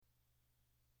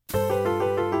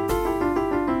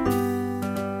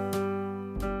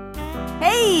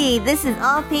Hey, this is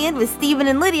Offhand with Steven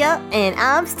and Lydia, and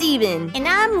I'm Steven. And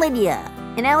I'm Lydia.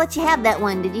 And I let you have that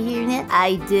one. Did you hear that?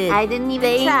 I did. I didn't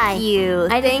even try. Thank you.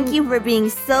 Thank you for being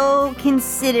so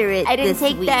considerate. I didn't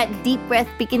take week. that deep breath,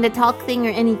 begin to talk thing or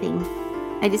anything.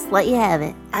 I just let you have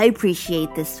it. I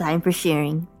appreciate this time for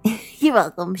sharing. You're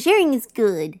welcome. Sharing is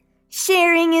good.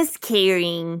 Sharing is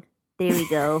caring. There we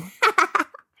go.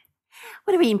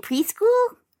 What are we in preschool?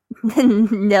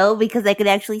 No, because I could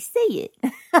actually say it.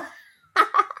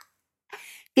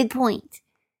 Good point.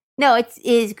 No, it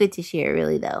is good to share,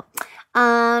 really, though.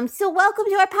 So welcome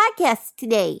to our podcast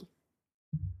today.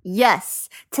 Yes.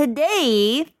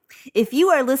 Today, if you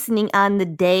are listening on the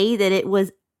day that it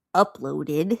was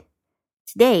uploaded,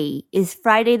 today is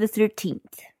Friday the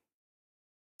 13th.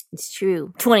 It's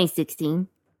true. 2016.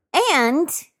 And,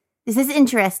 this is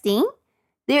interesting,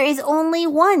 there is only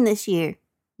one this year.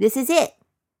 This is it.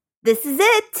 This is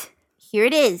it. Here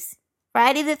it is.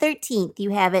 Friday the 13th. You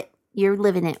have it. You're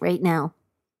living it right now.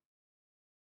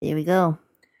 There we go.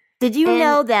 Did you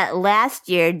know that last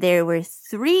year there were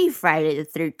 3 Friday the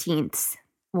 13ths?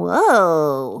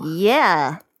 Whoa.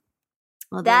 Yeah.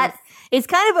 Well, that is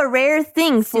kind of a rare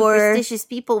thing for... Superstitious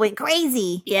people went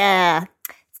crazy. Yeah.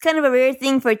 It's kind of a rare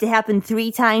thing for it to happen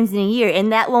 3 times in a year, and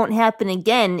that won't happen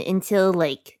again until,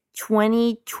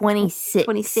 2026.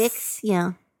 26?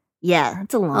 Yeah. Yeah,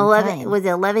 it's a long time. Was it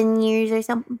 11 years or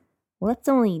something? Well, that's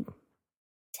only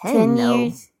 10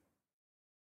 years.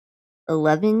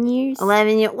 11 years?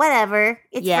 11 years. Whatever.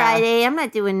 It's Friday. I'm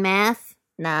not doing math.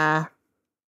 Nah.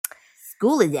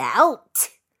 School is out.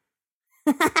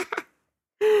 All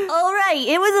right.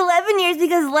 It was 11 years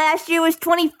because last year was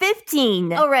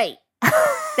 2015. Oh, right.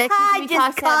 I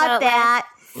just caught that.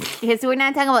 Okay, so we're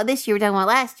not talking about this year. We're talking about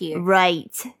last year.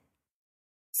 Right.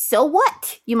 So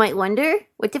what? You might wonder.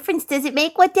 What difference does it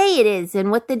make what day it is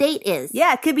and what the date is?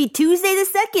 Yeah, it could be Tuesday the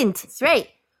 2nd. That's right.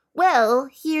 Well,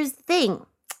 here's the thing.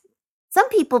 Some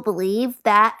people believe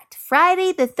that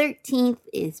Friday the 13th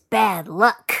is bad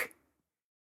luck.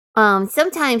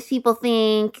 Sometimes people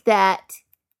think that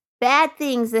bad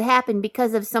things that happen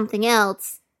because of something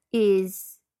else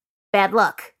is bad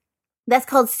luck. That's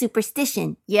called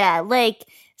superstition. Yeah, like,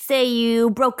 say you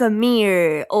broke a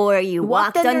mirror or you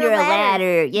walked under a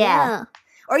ladder. Yeah.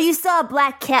 Or you saw a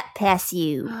black cat pass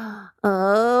you.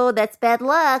 Oh, that's bad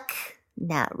luck.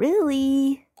 Not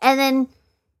really. And then,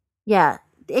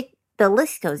 the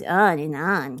list goes on and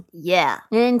on. Yeah.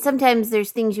 And sometimes there's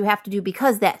things you have to do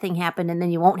because that thing happened and then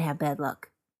you won't have bad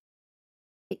luck.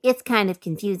 It's kind of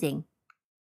confusing.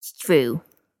 It's true.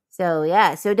 So,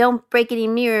 so don't break any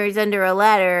mirrors under a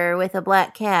ladder with a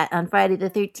black cat on Friday the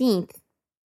 13th.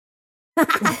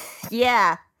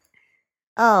 Yeah.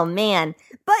 Oh, man.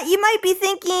 But you might be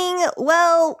thinking,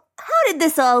 well, how did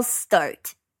this all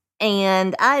start?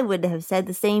 And I would have said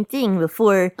the same thing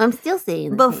before. I'm still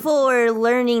saying before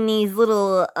learning these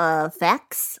little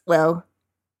facts. Well,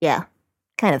 yeah,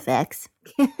 kind of facts.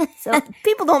 So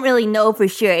people don't really know for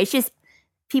sure. It's just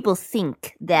people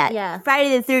think that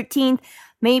Friday the 13th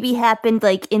maybe happened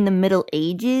in the Middle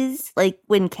Ages,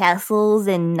 when castles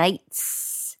and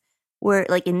knights were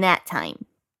in that time.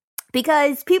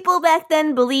 Because people back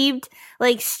then believed,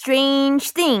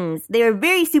 strange things. They were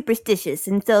very superstitious.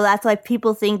 And so that's why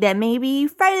people think that maybe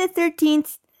Friday the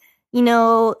 13th,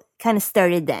 kind of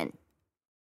started then.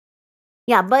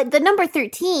 Yeah, but the number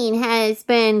 13 has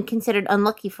been considered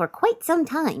unlucky for quite some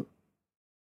time.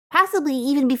 Possibly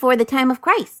even before the time of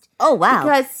Christ. Oh, wow.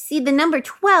 Because, see, the number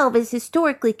 12 is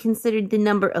historically considered the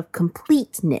number of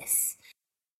completeness.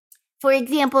 For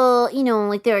example,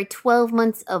 there are 12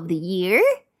 months of the year.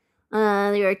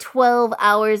 There are 12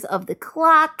 hours of the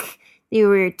clock. There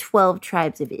were 12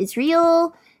 tribes of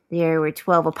Israel. There were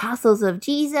 12 apostles of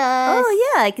Jesus.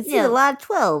 Oh, yeah, I can see a lot of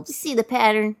 12s. You see the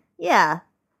pattern? Yeah.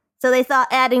 So they thought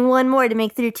adding one more to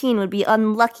make 13 would be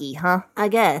unlucky, huh? I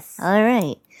guess. All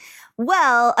right.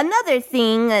 Well, another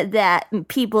thing that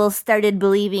people started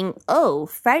believing,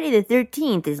 Friday the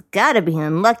 13th has got to be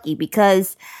unlucky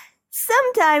because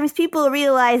sometimes people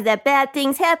realize that bad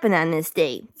things happen on this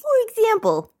day. For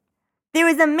example, there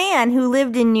was a man who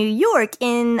lived in New York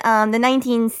in the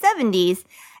 1970s,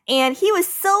 and he was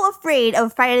so afraid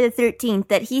of Friday the 13th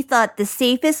that he thought the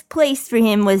safest place for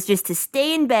him was just to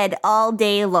stay in bed all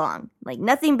day long.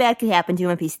 Nothing bad could happen to him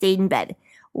if he stayed in bed.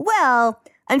 Well,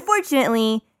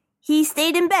 unfortunately, he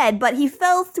stayed in bed, but he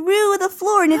fell through the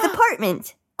floor in his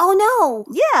apartment. Oh, no.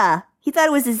 Yeah. He thought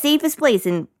it was the safest place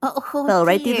and fell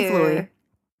right through the floor.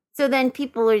 So then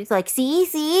people are just like, see?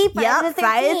 Friday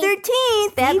the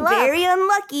 13th. Bad luck. Very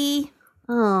unlucky.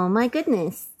 Oh, my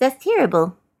goodness. That's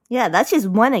terrible. Yeah, that's just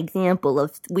one example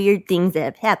of weird things that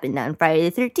have happened on Friday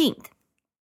the 13th.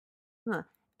 Huh.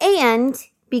 And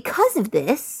because of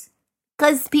this,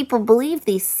 because people believe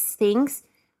these things,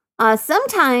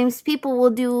 sometimes people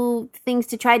will do things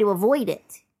to try to avoid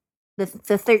it. The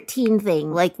 13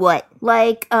 thing. Like what?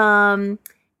 Like,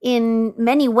 in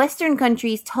many Western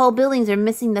countries, tall buildings are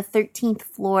missing the 13th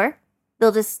floor.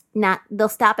 They'll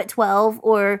stop at 12,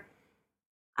 or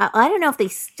I don't know if they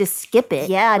just skip it.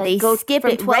 Yeah, like they go skip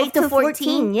from it 12 right to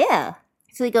 14. Yeah.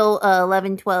 So they go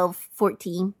 11, 12,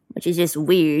 14. Which is just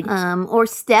weird. Or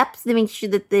steps. They make sure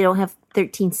that they don't have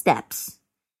 13 steps.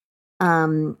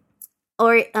 Let's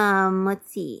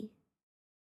see.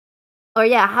 Or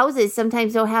yeah, houses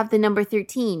sometimes don't have the number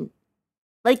 13.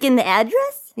 Like in the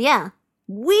address? Yeah.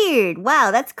 Weird.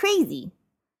 Wow, that's crazy.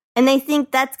 And they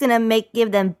think that's going to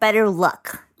give them better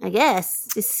luck. I guess.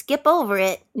 Just skip over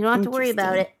it. You don't have to worry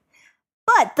about it.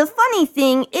 But the funny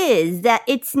thing is that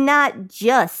it's not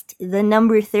just the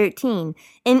number 13.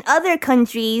 In other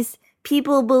countries,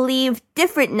 people believe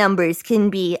different numbers can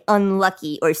be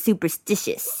unlucky or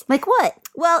superstitious. Like what?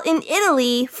 Well, in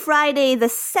Italy, Friday the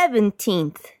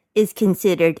 17th is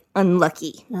considered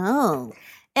unlucky. Oh.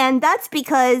 And that's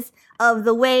because of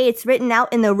the way it's written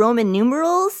out in the Roman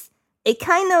numerals. It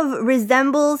kind of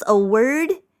resembles a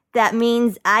word that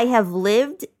means I have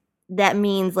lived. That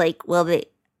means like,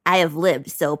 I have lived.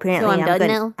 So apparently I'm done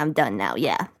now? I'm done now,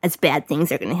 yeah. As bad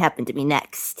things are going to happen to me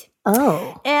next.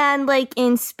 Oh. And like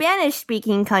in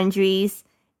Spanish-speaking countries,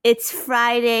 it's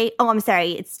Tuesday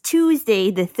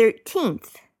the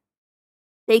 13th.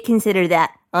 They consider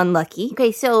that unlucky.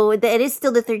 Okay, so it is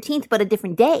still the 13th, but a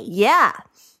different day. Yeah.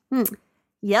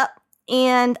 Yep.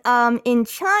 And in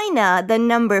China, the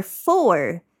number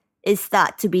 4 is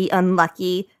thought to be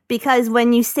unlucky because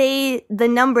when you say the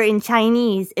number in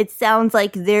Chinese, it sounds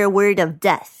like their word of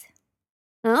death.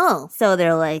 Oh. So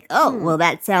they're like, well,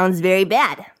 that sounds very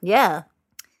bad. Yeah.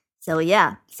 So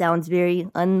yeah, sounds very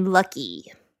unlucky.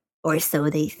 Or so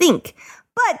they think.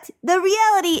 But the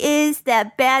reality is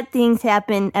that bad things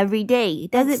happen every day.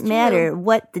 It doesn't matter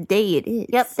what the day it is.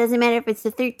 Yep, doesn't matter if it's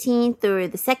the 13th or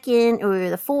the 2nd or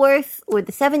the 4th or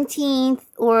the 17th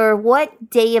or what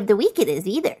day of the week it is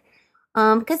either.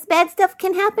 Because bad stuff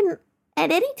can happen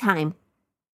at any time.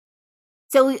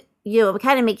 So, it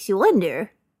kind of makes you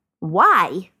wonder,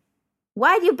 why?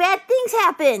 Why do bad things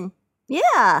happen?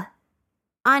 Yeah.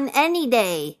 On any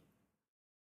day.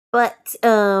 But,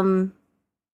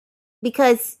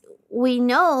 because we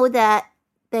know that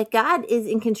God is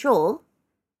in control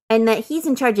and that he's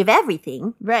in charge of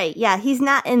everything. Right, yeah. He's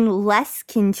not in less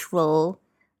control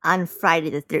on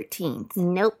Friday the 13th.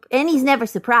 Nope. And he's never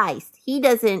surprised. He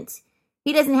doesn't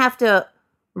have to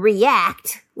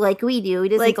react like we do. He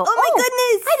doesn't like, go, oh my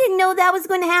goodness, I didn't know that was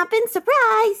going to happen.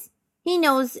 Surprise. He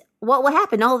knows what will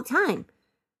happen all the time.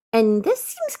 And this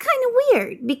seems kind of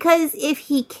weird because if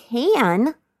he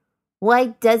can, why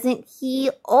doesn't he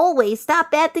always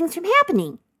stop bad things from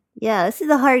happening? Yeah, this is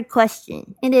a hard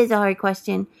question. It is a hard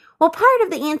question. Well, part of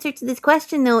the answer to this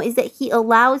question, though, is that he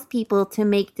allows people to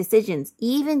make decisions,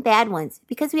 even bad ones,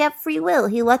 because we have free will.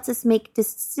 He lets us make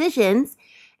decisions,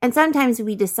 and sometimes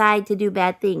we decide to do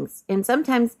bad things. And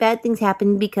sometimes bad things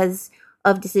happen because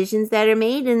of decisions that are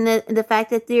made and the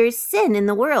fact that there's sin in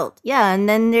the world. Yeah, and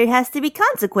then there has to be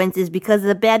consequences because of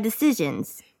the bad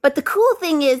decisions. But the cool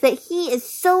thing is that he is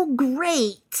so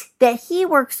great that he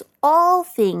works all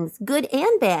things, good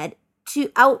and bad,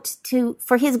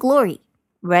 for his glory.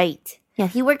 Right. Yeah,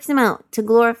 he works them out to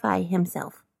glorify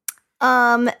himself.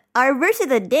 Our verse of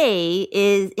the day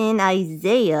is in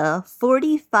Isaiah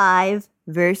 45,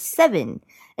 verse 7.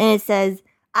 And it says,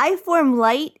 I form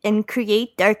light and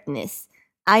create darkness.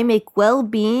 I make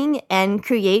well-being and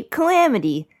create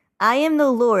calamity. I am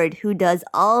the Lord who does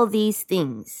all these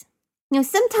things.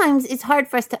 Sometimes it's hard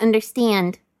for us to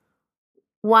understand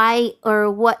why or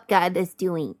what God is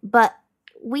doing, but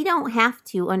we don't have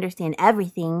to understand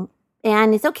everything,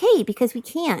 and it's okay because we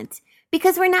can't,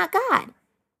 because we're not God.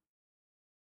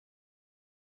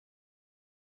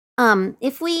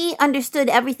 If we understood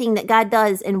everything that God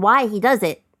does and why he does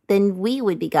it, then we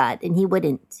would be God and he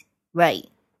wouldn't. Right.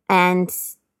 And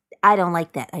I don't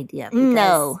like that idea.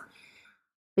 No.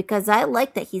 Because I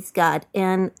like that he's God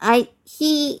and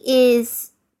he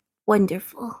is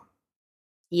wonderful.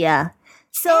 Yeah.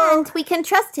 So and we can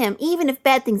trust him even if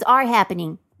bad things are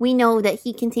happening. We know that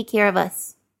he can take care of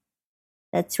us.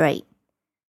 That's right.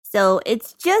 So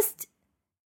it's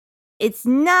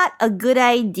not a good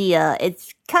idea.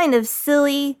 It's kind of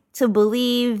silly to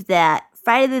believe that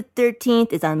Friday the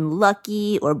 13th is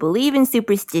unlucky or believe in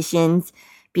superstitions,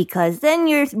 because then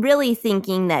you're really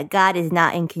thinking that God is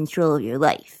not in control of your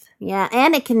life. Yeah,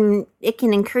 and it can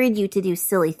encourage you to do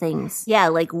silly things. Yeah,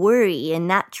 like worry and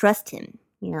not trust him.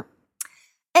 Yeah.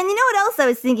 And you know what else I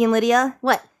was thinking, Lydia?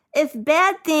 What? If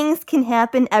bad things can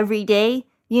happen every day,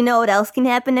 you know what else can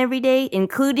happen every day,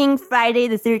 including Friday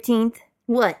the 13th?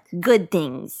 What? Good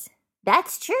things.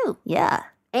 That's true. Yeah.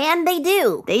 And they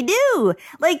do. They do.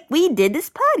 Like we did this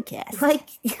podcast.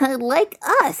 Like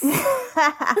us.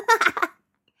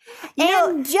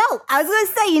 And jokes. I was going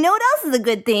to say, you know what else is a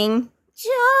good thing?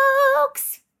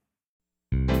 Jokes.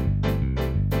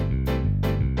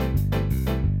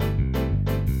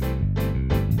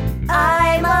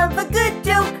 I love a good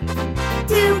joke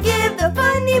to give the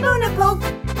funny bone a poke.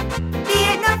 Be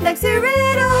it knock-knocks or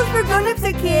riddles for grown-ups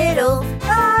or kiddles.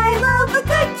 I love a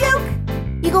good joke.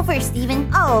 You go first, Steven.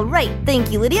 All right,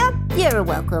 thank you, Lydia. You're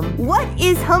welcome. What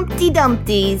is Humpty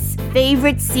Dumpty's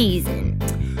favorite season?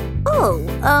 Oh,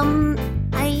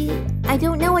 I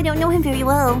don't know. I don't know him very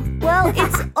well. Well,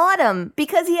 it's autumn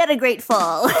because he had a great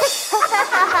fall.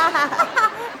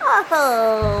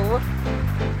 Oh.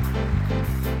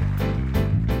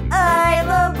 I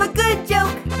love a good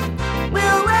joke.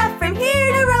 We'll laugh from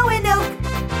here to Roanoke.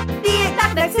 Be it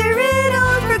knock-knocks or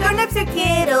riddles for grown-ups or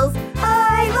kiddles.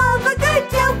 I love a good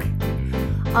joke.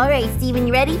 All right, Steven,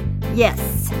 you ready?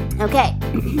 Yes. Okay.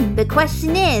 The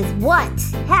question is, what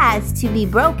has to be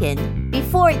broken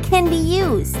before it can be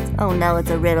used? Oh no, it's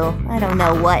a riddle. I don't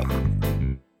know what.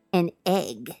 An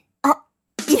egg. Oh,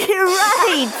 you're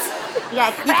right.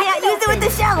 You can't use it with the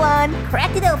shell on.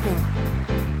 Crack it open.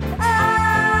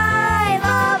 I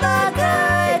love a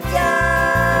good joke.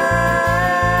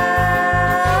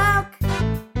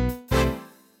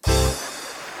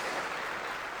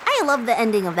 I love the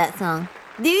ending of that song.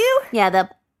 Do you? Yeah, the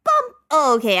bump.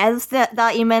 Oh, okay. I just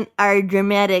thought you meant our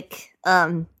dramatic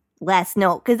last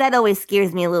note, because that always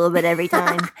scares me a little bit every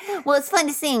time. Well, it's fun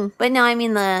to sing, but no, I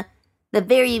mean the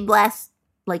very last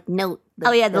note. The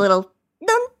little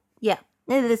dun. Yeah,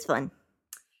 it is fun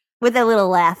with that little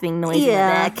laughing noise in the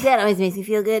back. That always makes me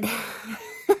feel good.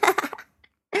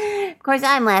 Of course,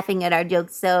 I'm laughing at our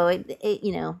jokes, so it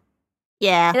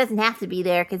Yeah, it doesn't have to be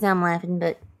there because I'm laughing.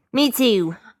 But me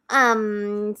too.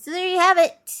 so there you have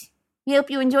it. We hope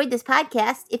you enjoyed this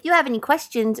podcast. If you have any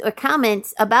questions or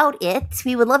comments about it,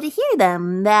 we would love to hear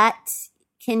them. That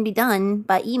can be done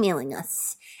by emailing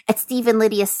us at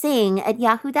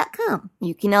StephenLydiaSing@yahoo.com.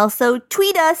 You can also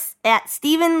tweet us at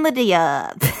Stephen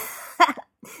Lydia.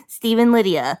 Stephen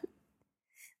Lydia.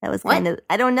 That was kind of,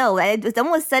 I don't know. I just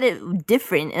almost said it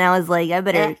different, and I was like, I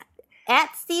better.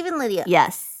 At Stephen Lydia.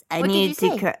 Yes. I needed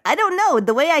to. I don't know.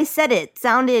 The way I said it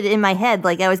sounded in my head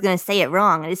like I was going to say it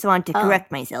wrong. I just wanted to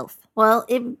correct myself. Well,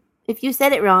 if you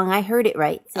said it wrong, I heard it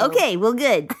right. So. Okay, well,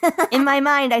 good. In my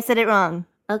mind, I said it wrong.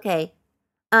 Okay.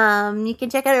 You can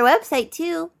check out our website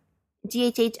too,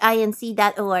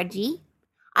 ghhinc.org.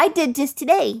 I did just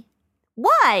today.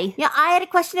 Why? Yeah, I had a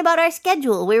question about our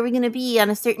schedule, where we're going to be on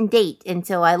a certain date, and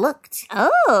so I looked.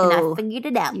 Oh. And I figured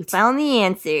it out. You found the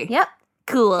answer. Yep.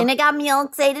 Cool. And it got me all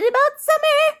excited about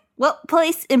summer. What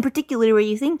place in particular were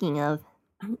you thinking of?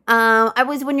 I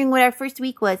was wondering what our first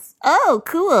week was. Oh,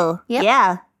 cool. Yep.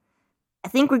 Yeah. I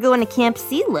think we're going to Camp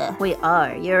Sela. We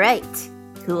are. You're right.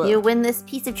 Cool. You win this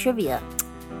piece of trivia.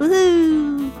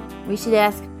 Woohoo! We should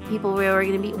ask people where we're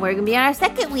going to be. We're going to be on our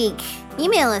second week.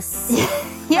 Email us.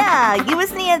 Yeah, give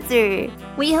us an answer.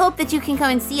 We hope that you can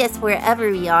come and see us wherever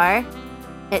we are.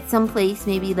 At some place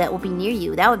maybe that will be near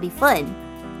you. That would be fun.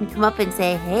 You come up and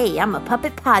say, hey, I'm a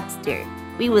puppet podster.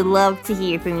 We would love to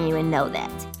hear from you and know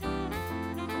that.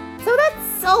 So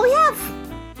that's all we have.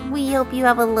 We hope you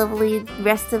have a lovely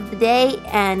rest of the day.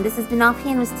 And this has been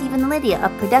Offhand with Stephen and Lydia, a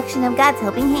production of God's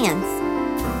Helping Hands.